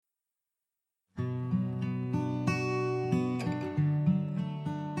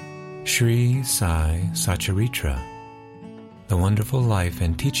Sri Sai Satcharitra, The Wonderful Life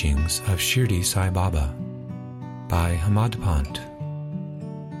and Teachings of Shirdi Sai Baba, by Hemadpant.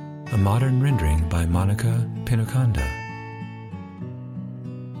 A modern rendering by Monika Penukonda.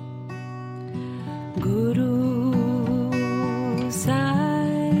 Guru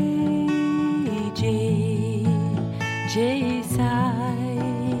Sai Jai Sai.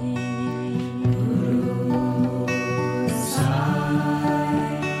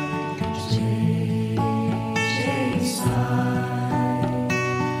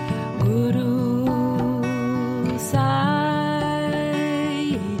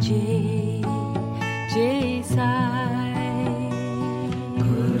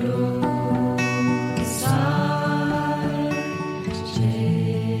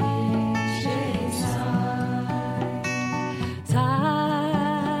 Sai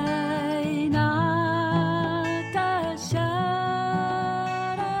Natha Sharanam,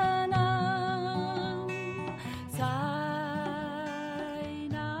 Sai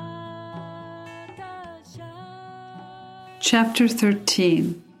Natha Sharanam. Chapter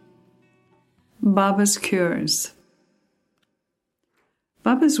 13. Baba's Cures.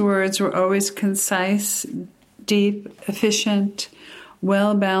 Baba's words were always concise, deep, efficient,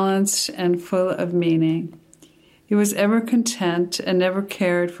 well-balanced, and full of meaning. He was ever content and never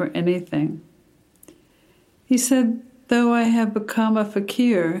cared for anything. He said, "Though I have become a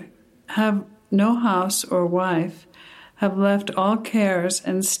fakir, have no house or wife, have left all cares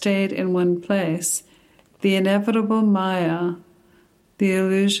and stayed in one place, the inevitable Maya, the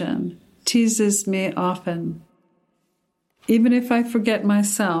illusion, teases me often. Even if I forget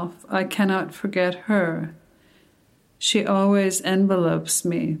myself, I cannot forget her. She always envelopes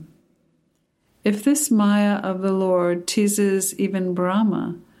me. If this Maya of the Lord teases even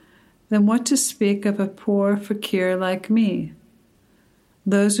Brahma, then what to speak of a poor fakir like me?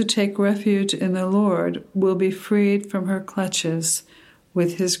 Those who take refuge in the Lord will be freed from her clutches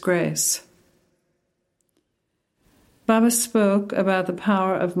with His grace." Baba spoke about the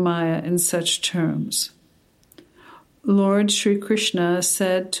power of Maya in such terms. Lord Sri Krishna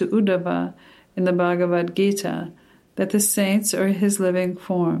said to Uddhava in the Bhagavad Gita that the saints are His living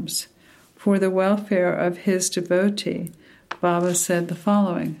forms. For the welfare of His devotee, Baba said the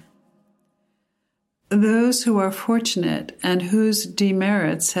following: "Those who are fortunate and whose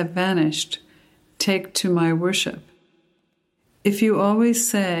demerits have vanished, take to my worship. If you always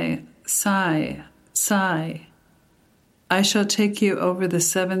say, Sai, Sai, I shall take you over the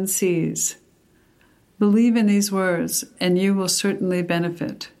 7 seas. Believe in these words, and you will certainly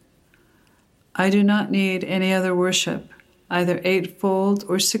benefit. I do not need any other worship, either 8-fold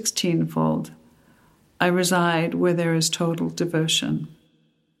or 16-fold. I reside where there is total devotion."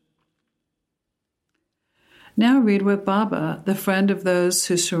 Now read what Baba, the friend of those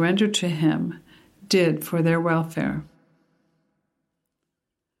who surrendered to him, did for their welfare.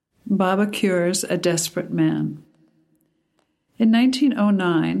 Baba cures a desperate man. In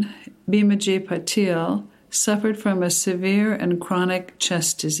 1909, Bhimaji Patil suffered from a severe and chronic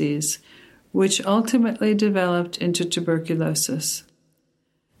chest disease, which ultimately developed into tuberculosis.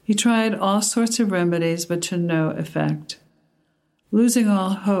 He tried all sorts of remedies, but to no effect. Losing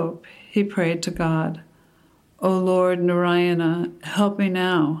all hope, he prayed to God, "O Lord Narayana, help me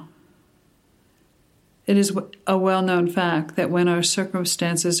now." It is a well-known fact that when our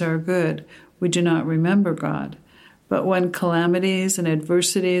circumstances are good, we do not remember God, but when calamities and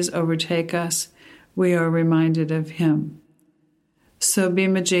adversities overtake us, we are reminded of Him. So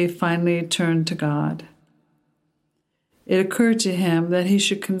Bhimaji finally turned to God. It occurred to him that he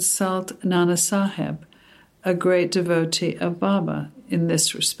should consult Nana Sahib, a great devotee of Baba, in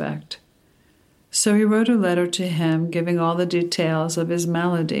this respect. So he wrote a letter to him giving all the details of his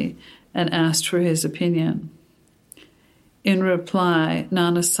malady and asked for his opinion. In reply,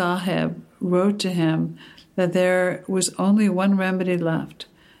 Nana Sahib wrote to him that there was only one remedy left,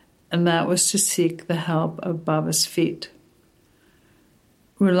 and that was to seek the help of Baba's feet.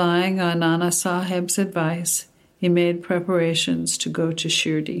 Relying on Nana Sahib's advice, he made preparations to go to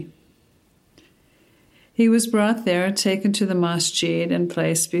Shirdi. He was brought there, taken to the masjid, and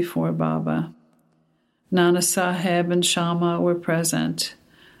placed before Baba. Nana Sahib and Shama were present.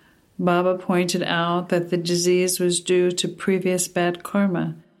 Baba pointed out that the disease was due to previous bad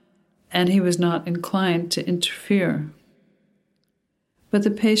karma, and he was not inclined to interfere. But the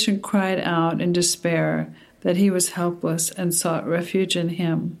patient cried out in despair that he was helpless and sought refuge in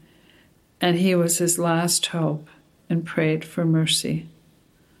him, and he was his last hope, and prayed for mercy.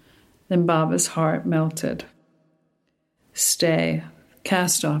 Then Baba's heart melted. "Stay,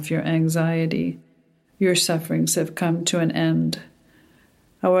 cast off your anxiety. Your sufferings have come to an end.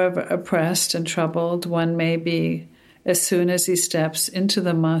 However oppressed and troubled one may be, as soon as he steps into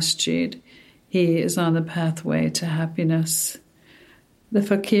the masjid, he is on the pathway to happiness. The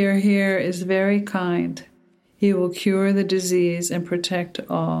fakir here is very kind. He will cure the disease and protect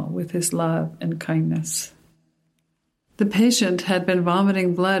all with his love and kindness. The patient had been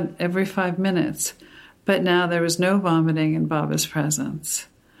vomiting blood every 5 minutes, but now there was no vomiting in Baba's presence.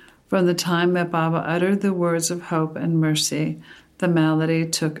 From the time that Baba uttered the words of hope and mercy, the malady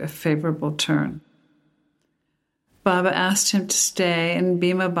took a favorable turn. Baba asked him to stay in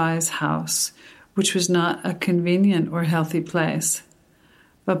Bhima Bai's house, which was not a convenient or healthy place,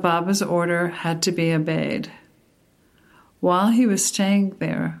 but Baba's order had to be obeyed. While he was staying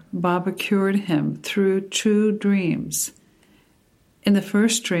there, Baba cured him through 2 dreams. In the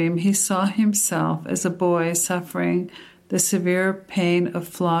first dream, he saw himself as a boy suffering the severe pain of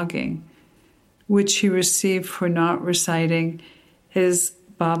flogging, which he received for not reciting his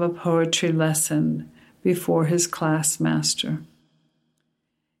Baba poetry lesson before his class master.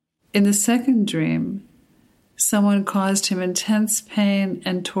 In the second dream, someone caused him intense pain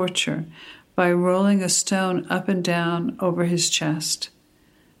and torture by rolling a stone up and down over his chest.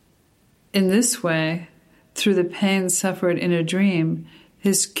 In this way, through the pain suffered in a dream,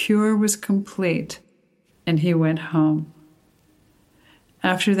 his cure was complete, and he went home.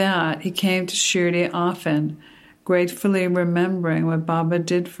 After that, he came to Shirdi often, gratefully remembering what Baba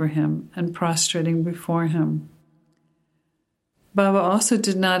did for him and prostrating before him. Baba also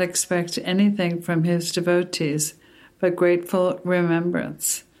did not expect anything from his devotees, but grateful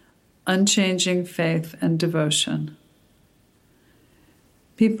remembrance, unchanging faith and devotion.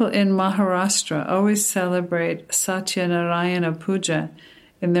 People in Maharashtra always celebrate Satyanarayana Puja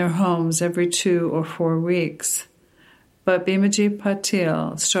in their homes every 2 or 4 weeks. But Bhimaji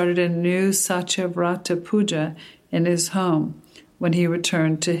Patil started a new Satyavrata Puja in his home when he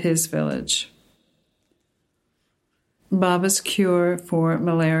returned to his village. Baba's cure for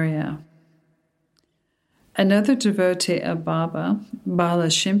malaria. Another devotee of Baba, Bala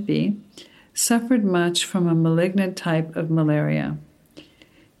Shimpi, suffered much from a malignant type of malaria.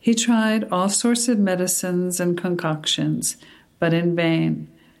 He tried all sorts of medicines and concoctions, but in vain,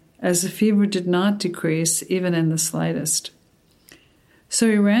 as the fever did not decrease even in the slightest. So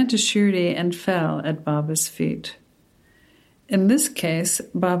he ran to Shirdi and fell at Baba's feet. In this case,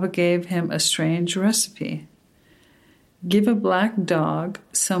 Baba gave him a strange recipe. Give a black dog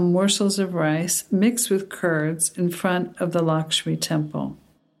some morsels of rice mixed with curds in front of the Lakshmi temple.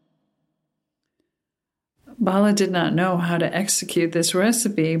 Bala did not know how to execute this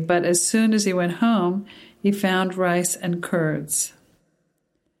recipe, but as soon as he went home, he found rice and curds.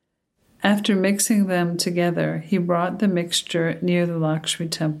 After mixing them together, he brought the mixture near the Lakshmi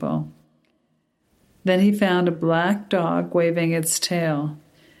temple. Then he found a black dog waving its tail.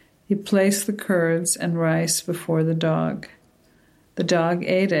 He placed the curds and rice before the dog. The dog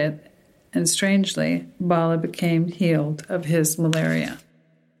ate it, and strangely, Bala became healed of his malaria.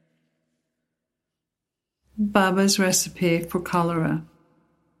 Baba's recipe for cholera.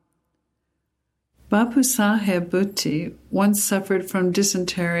 Bapu Saheb Bhuti once suffered from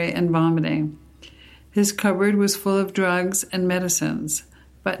dysentery and vomiting. His cupboard was full of drugs and medicines,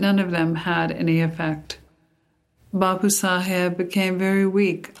 but none of them had any effect. Bapu Saheb became very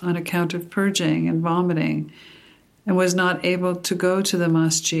weak on account of purging and vomiting and was not able to go to the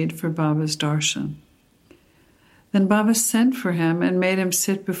masjid for Baba's darshan. Then Baba sent for him and made him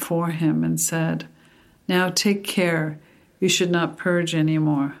sit before him and said, "Now take care, you should not purge any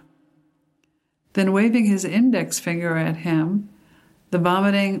more." Then waving his index finger at him, "The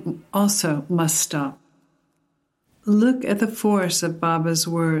vomiting also must stop." Look at the force of Baba's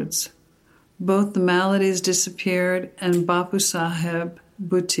words. Both the maladies disappeared and Bapu Saheb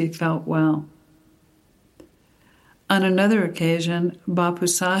Bhuti felt well. On another occasion, Bapu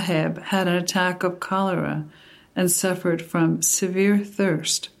Saheb had an attack of cholera and suffered from severe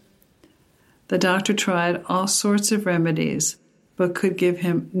thirst. The doctor tried all sorts of remedies, but could give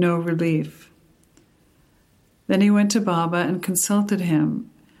him no relief. Then he went to Baba and consulted him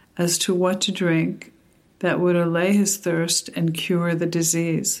as to what to drink that would allay his thirst and cure the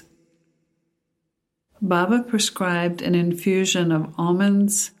disease. Baba prescribed an infusion of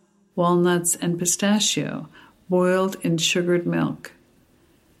almonds, walnuts, and pistachio boiled in sugared milk.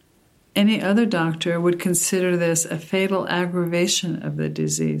 Any other doctor would consider this a fatal aggravation of the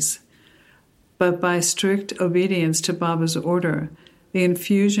disease, but by strict obedience to Baba's order, the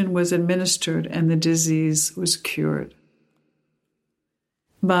infusion was administered and the disease was cured.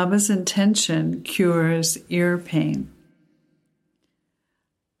 Baba's intention cures ear pain.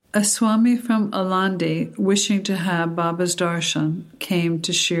 A Swami from Alandi, wishing to have Baba's darshan, came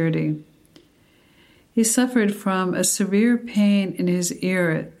to Shirdi. He suffered from a severe pain in his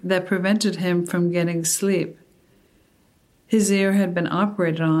ear that prevented him from getting sleep. His ear had been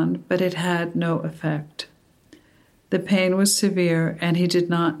operated on, but it had no effect. The pain was severe, and he did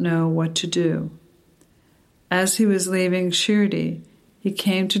not know what to do. As he was leaving Shirdi, he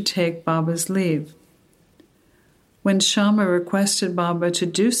came to take Baba's leave. When Shama requested Baba to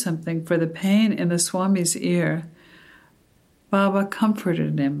do something for the pain in the Swami's ear, Baba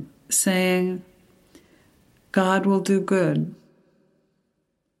comforted him, saying, "God will do good."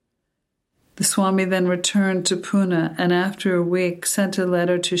 The Swami then returned to Pune and after a week sent a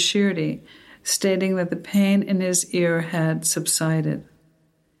letter to Shirdi stating that the pain in his ear had subsided.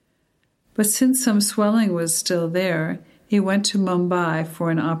 But since some swelling was still there, he went to Mumbai for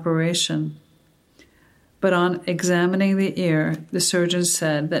an operation. But on examining the ear, the surgeon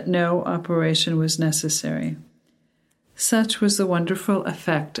said that no operation was necessary. Such was the wonderful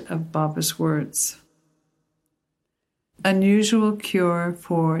effect of Baba's words. Unusual cure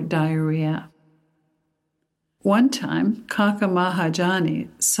for diarrhea. One time, Kaka Mahajani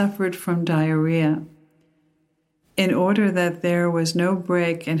suffered from diarrhea. In order that there was no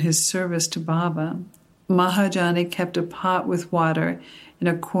break in his service to Baba, Mahajani kept a pot with water in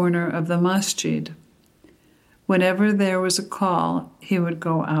a corner of the masjid. Whenever there was a call, he would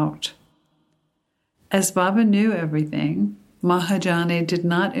go out. As Baba knew everything, Mahajani did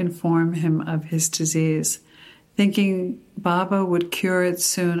not inform him of his disease, thinking Baba would cure it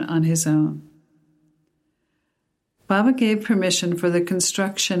soon on his own. Baba gave permission for the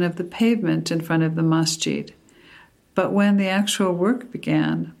construction of the pavement in front of the masjid, but when the actual work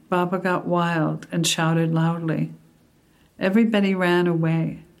began, Baba got wild and shouted loudly. Everybody ran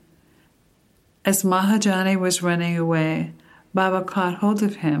away. As Mahajani was running away, Baba caught hold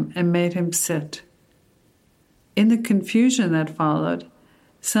of him and made him sit. In the confusion that followed,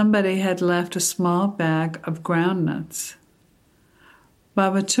 somebody had left a small bag of groundnuts.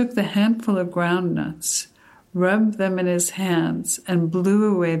 Baba took the handful of groundnuts, rubbed them in his hands, and blew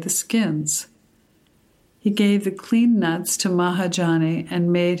away the skins. He gave the clean nuts to Mahajani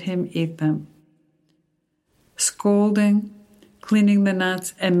and made him eat them. Scolding, cleaning the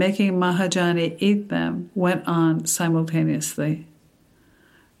nuts, and making Mahajani eat them went on simultaneously.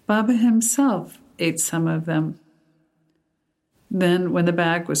 Baba himself ate some of them. Then, when the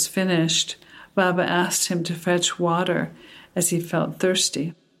bag was finished, Baba asked him to fetch water as he felt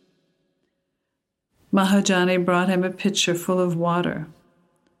thirsty. Mahajani brought him a pitcher full of water.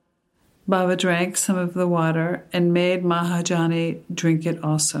 Baba drank some of the water and made Mahajani drink it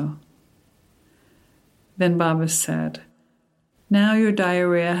also. Then Baba said, "Now your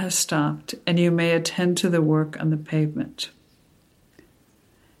diarrhea has stopped, and you may attend to the work on the pavement."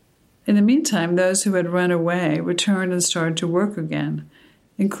 In the meantime, those who had run away returned and started to work again,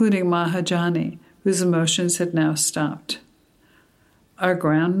 including Mahajani, whose emotions had now stopped. Are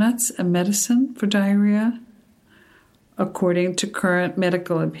groundnuts a medicine for diarrhea? According to current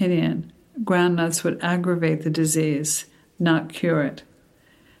medical opinion, groundnuts would aggravate the disease, not cure it.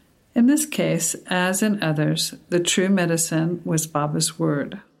 In this case, as in others, the true medicine was Baba's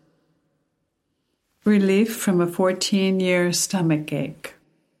word. Relief from a 14-year stomach ache.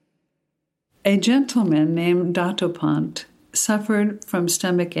 A gentleman named Hemadpant suffered from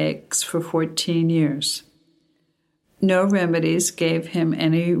stomach aches for 14 years. No remedies gave him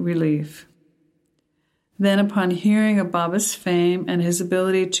any relief. Then, upon hearing of Baba's fame and his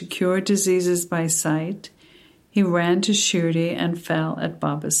ability to cure diseases by sight, he ran to Shirdi and fell at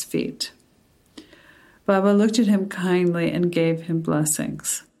Baba's feet. Baba looked at him kindly and gave him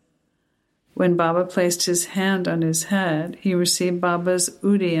blessings. When Baba placed his hand on his head, he received Baba's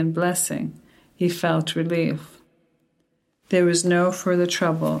udi and blessing. He felt relief. There was no further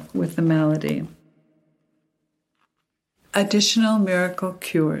trouble with the malady. Additional miracle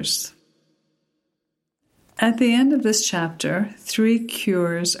cures. At the end of this chapter, 3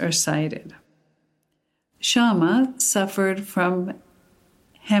 cures are cited. Shama suffered from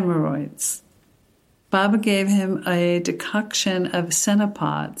hemorrhoids. Baba gave him a decoction of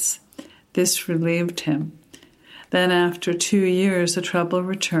senopods. This relieved him. Then after 2 years, the trouble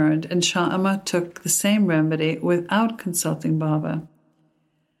returned, and Shama took the same remedy without consulting Baba.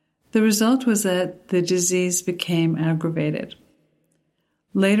 The result was that the disease became aggravated.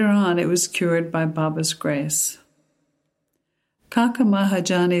 Later on, it was cured by Baba's grace. Kaka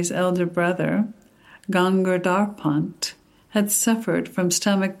Mahajani's elder brother, Hemadpant, had suffered from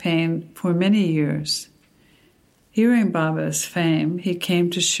stomach pain for many years. Hearing Baba's fame, he came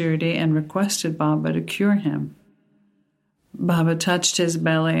to Shirdi and requested Baba to cure him. Baba touched his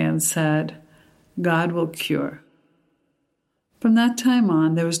belly and said, "God will cure." From that time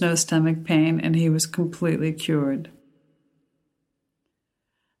on, there was no stomach pain, and he was completely cured.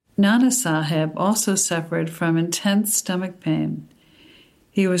 Nana Sahib also suffered from intense stomach pain.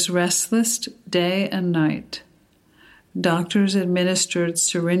 He was restless day and night. Doctors administered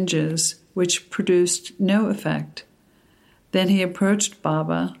syringes which produced no effect. Then he approached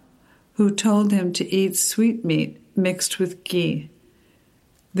Baba, who told him to eat sweetmeat mixed with ghee.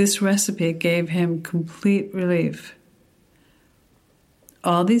 This recipe gave him complete relief.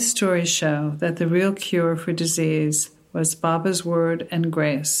 All these stories show that the real cure for disease was Baba's word and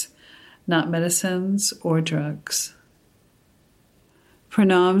grace, not medicines or drugs.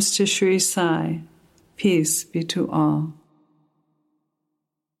 Pranams to Sri Sai. Peace be to all.